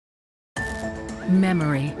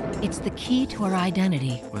Memory. It's the key to our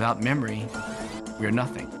identity. Without memory, we're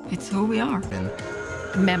nothing. It's who we are.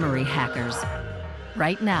 Memory hackers.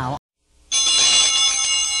 Right now.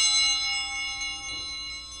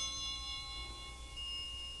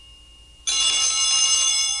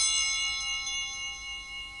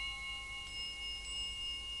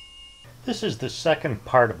 This is the second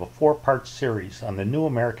part of a four-part series on the New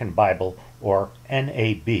American Bible, or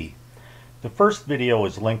NAB. The first video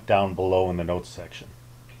is linked down below in the notes section.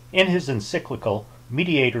 In his encyclical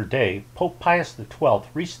Mediator Dei, Pope Pius XII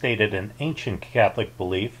restated an ancient Catholic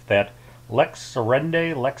belief that lex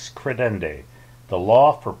serende, lex credende, the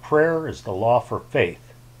law for prayer is the law for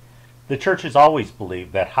faith. The Church has always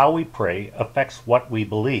believed that how we pray affects what we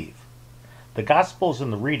believe. The Gospels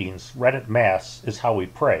and the readings read at Mass is how we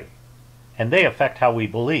pray, and they affect how we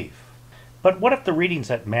believe. But what if the readings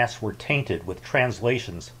at Mass were tainted with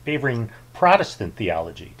translations favoring Protestant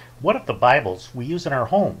theology? What if the Bibles we use in our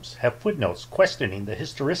homes have footnotes questioning the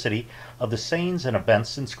historicity of the sayings and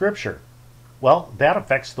events in Scripture? Well, that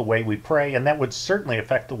affects the way we pray, and that would certainly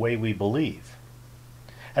affect the way we believe.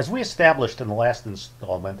 As we established in the last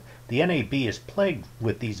installment, the NAB is plagued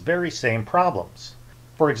with these very same problems.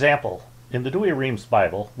 For example, in the Douay-Rheims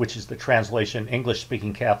Bible, which is the translation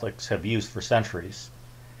English-speaking Catholics have used for centuries,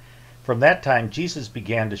 from that time Jesus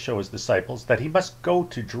began to show his disciples that he must go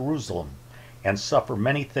to Jerusalem and suffer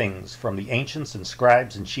many things from the ancients and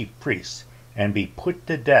scribes and chief priests, and be put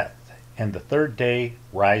to death, and the third day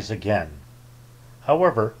rise again.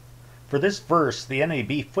 However, for this verse, the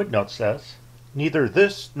NAB footnote says, neither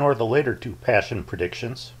this nor the later two Passion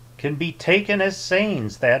predictions can be taken as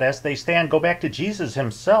sayings that, as they stand, go back to Jesus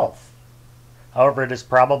himself. However, it is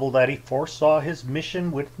probable that he foresaw his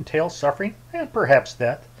mission would entail suffering and perhaps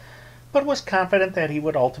death, but was confident that he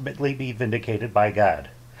would ultimately be vindicated by God.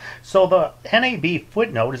 So the NAB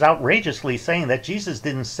footnote is outrageously saying that Jesus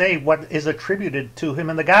didn't say what is attributed to him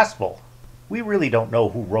in the Gospel. We really don't know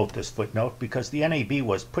who wrote this footnote because the NAB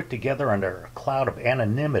was put together under a cloud of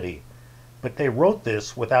anonymity, but they wrote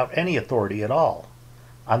this without any authority at all.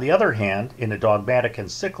 On the other hand, in a dogmatic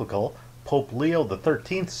encyclical, Pope Leo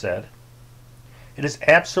XIII said, it is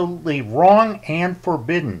absolutely wrong and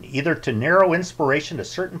forbidden either to narrow inspiration to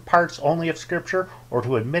certain parts only of Scripture or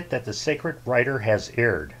to admit that the sacred writer has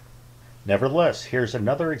erred. Nevertheless, here's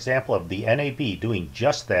another example of the NAB doing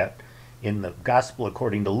just that in the Gospel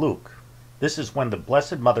according to Luke. This is when the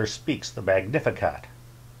Blessed Mother speaks the Magnificat.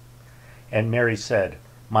 And Mary said,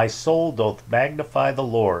 my soul doth magnify the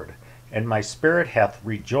Lord, and my spirit hath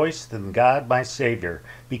rejoiced in God my Saviour,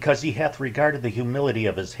 because he hath regarded the humility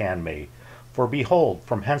of his handmaid. For behold,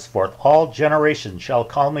 from henceforth all generations shall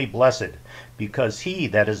call me blessed, because he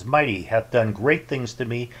that is mighty hath done great things to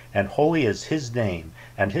me, and holy is his name,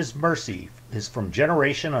 and his mercy is from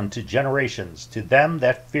generation unto generations to them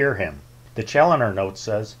that fear him. The Challoner note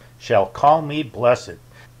says, shall call me blessed.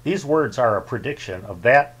 These words are a prediction of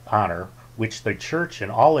that honor which the Church in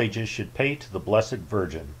all ages should pay to the Blessed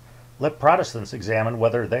Virgin. Let Protestants examine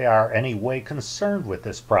whether they are any way concerned with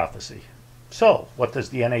this prophecy. So, what does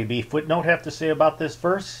the NAB footnote have to say about this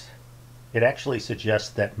verse? It actually suggests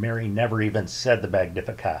that Mary never even said the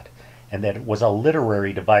Magnificat, and that it was a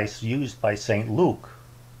literary device used by St. Luke.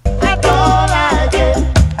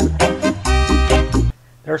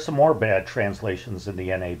 There are some more bad translations in the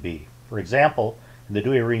NAB. For example, in the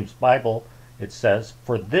Douay-Rheims Bible, it says,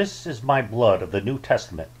 for this is my blood of the New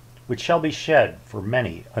Testament, which shall be shed for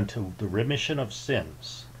many unto the remission of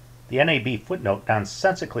sins. The NAB footnote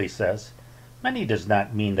nonsensically says, many does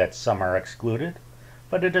not mean that some are excluded,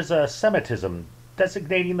 but it is a Semitism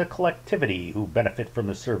designating the collectivity who benefit from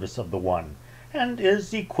the service of the one, and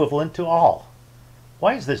is equivalent to all.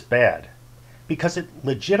 Why is this bad? Because it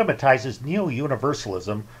legitimatizes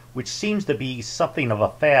neo-universalism, which seems to be something of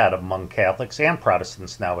a fad among Catholics and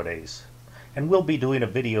Protestants nowadays. And we'll be doing a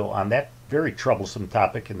video on that very troublesome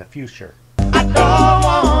topic in the future. I don't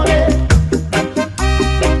want it.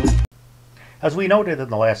 As we noted in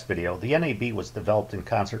the last video, the NAB was developed in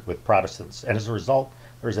concert with Protestants, and as a result,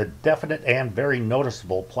 there's a definite and very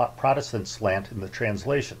noticeable Protestant slant in the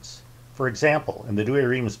translations. For example, in the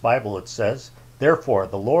Douay-Rheims Bible it says, therefore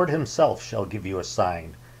the Lord himself shall give you a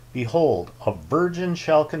sign. Behold, a virgin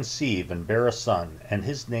shall conceive and bear a son, and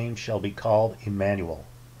his name shall be called Emmanuel.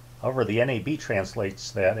 However, the NAB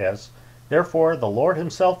translates that as, therefore the Lord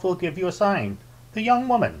himself will give you a sign. The young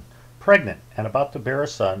woman, pregnant and about to bear a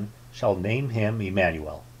son, shall name him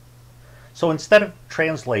Emmanuel. So instead of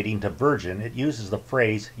translating to virgin, it uses the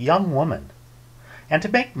phrase young woman. And to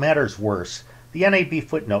make matters worse, the NAB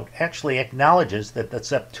footnote actually acknowledges that the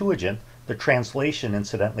Septuagint, the translation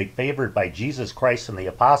incidentally favored by Jesus Christ and the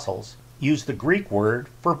apostles, use the Greek word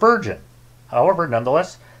for virgin. However,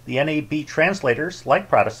 nonetheless, the NAB translators, like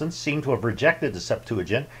Protestants, seem to have rejected the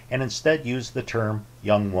Septuagint and instead used the term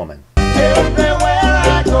young woman. Everywhere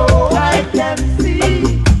I go, I can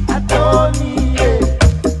see Adonai.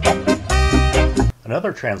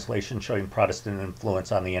 Another translation showing Protestant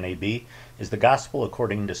influence on the NAB is the Gospel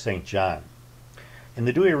according to St. John. In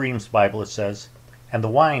the Douay-Rheims Bible it says, "And the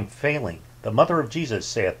wine failing, the mother of Jesus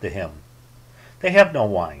saith to him, They have no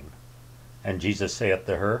wine. And Jesus saith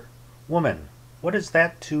to her, Woman, what is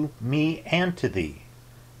that to me and to thee?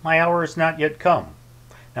 My hour is not yet come."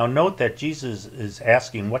 Now note that Jesus is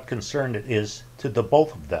asking what concern it is to the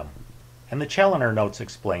both of them. And the Challoner notes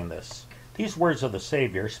explain this. These words of the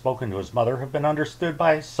Savior, spoken to his mother, have been understood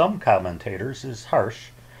by some commentators as harsh.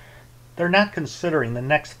 They're not considering the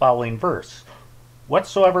next following verse,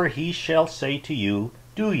 "Whatsoever he shall say to you,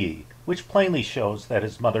 do ye," which plainly shows that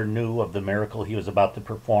his mother knew of the miracle he was about to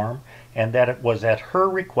perform, and that it was at her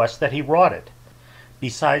request that he wrought it.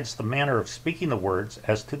 Besides the manner of speaking the words,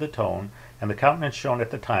 as to the tone, and the countenance shown at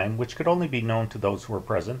the time, which could only be known to those who were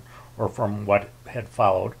present, or from what had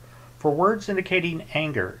followed, for words indicating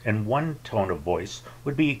anger in one tone of voice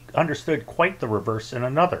would be understood quite the reverse in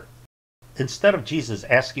another. Instead of Jesus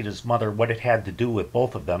asking his mother what it had to do with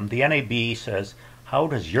both of them, the NAB says, "How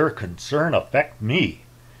does your concern affect me?"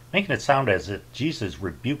 making it sound as if Jesus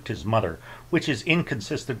rebuked his mother, which is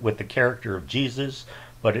inconsistent with the character of Jesus,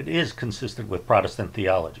 but it is consistent with Protestant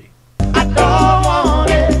theology. I don't want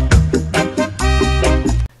it.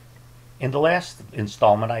 In the last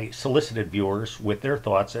installment, I solicited viewers with their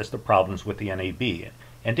thoughts as to problems with the NAB,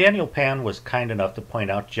 and Daniel Pan was kind enough to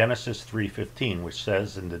point out Genesis 3:15, which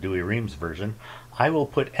says in the Douay-Rheims version, "I will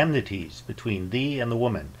put enmities between thee and the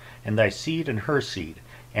woman, and thy seed and her seed,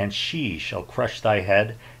 and she shall crush thy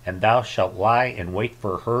head, and thou shalt lie in wait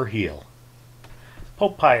for her heel."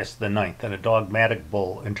 Pope Pius IX in a dogmatic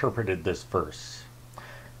bull interpreted this verse.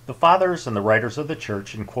 The fathers and the writers of the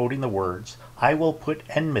church, in quoting the words, "I will put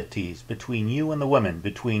enmities between you and the woman,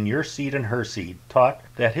 between your seed and her seed," taught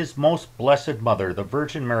that his most blessed mother, the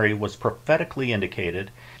Virgin Mary, was prophetically indicated,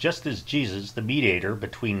 just as Jesus, the mediator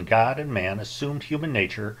between God and man, assumed human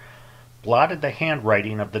nature, blotted the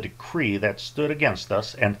handwriting of the decree that stood against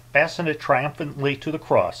us, and fastened it triumphantly to the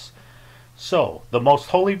cross. So, the most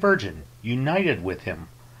holy Virgin, united with him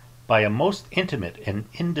by a most intimate and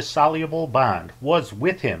indissoluble bond, was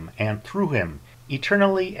with him and through him,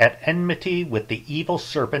 eternally at enmity with the evil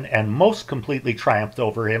serpent, and most completely triumphed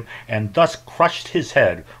over him, and thus crushed his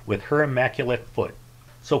head with her immaculate foot.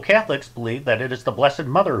 So Catholics believe that it is the Blessed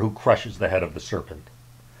Mother who crushes the head of the serpent.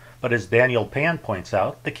 But as Daniel Pan points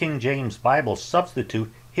out, the King James Bible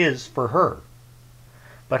substitute his for her.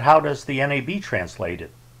 But how does the NAB translate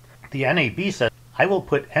it? The NAB says, "I will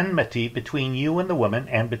put enmity between you and the woman,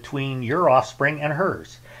 and between your offspring and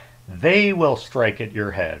hers. They will strike at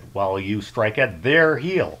your head, while you strike at their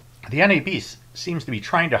heel." The NAB seems to be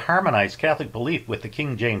trying to harmonize Catholic belief with the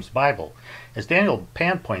King James Bible. As Daniel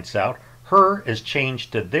Pan points out, her is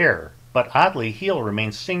changed to their, but oddly heel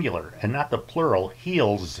remains singular, and not the plural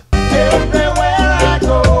heels. Everywhere I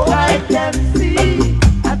go, I can see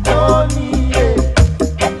Adonai.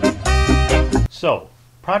 So,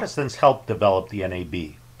 Protestants helped develop the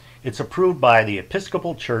NAB. It's approved by the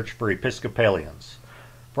Episcopal Church for Episcopalians.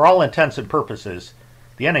 For all intents and purposes,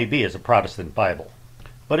 the NAB is a Protestant Bible.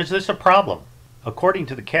 But is this a problem? According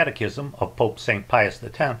to the Catechism of Pope St. Pius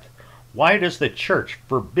X, why does the Church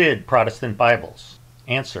forbid Protestant Bibles?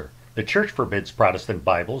 Answer: the Church forbids Protestant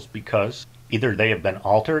Bibles because either they have been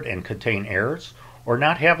altered and contain errors, or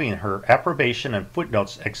not having her approbation and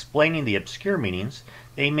footnotes explaining the obscure meanings,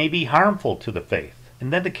 they may be harmful to the faith.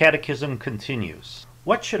 And then the Catechism continues.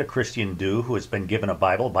 What should a Christian do who has been given a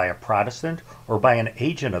Bible by a Protestant or by an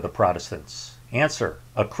agent of the Protestants? Answer: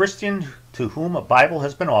 a Christian to whom a Bible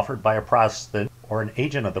has been offered by a Protestant or an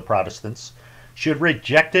agent of the Protestants should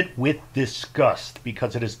reject it with disgust,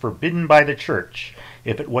 because it is forbidden by the Church.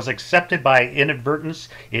 If it was accepted by inadvertence,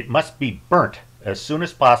 it must be burnt as soon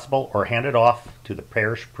as possible or handed off to the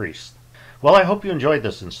parish priest. Well, I hope you enjoyed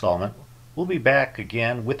this installment. We'll be back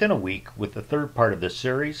again within a week with the third part of this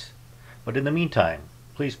series. But in the meantime,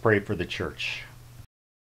 please pray for the Church.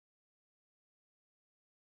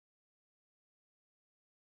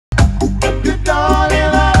 You don't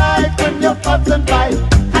live a life when you fuss and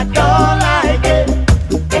fight.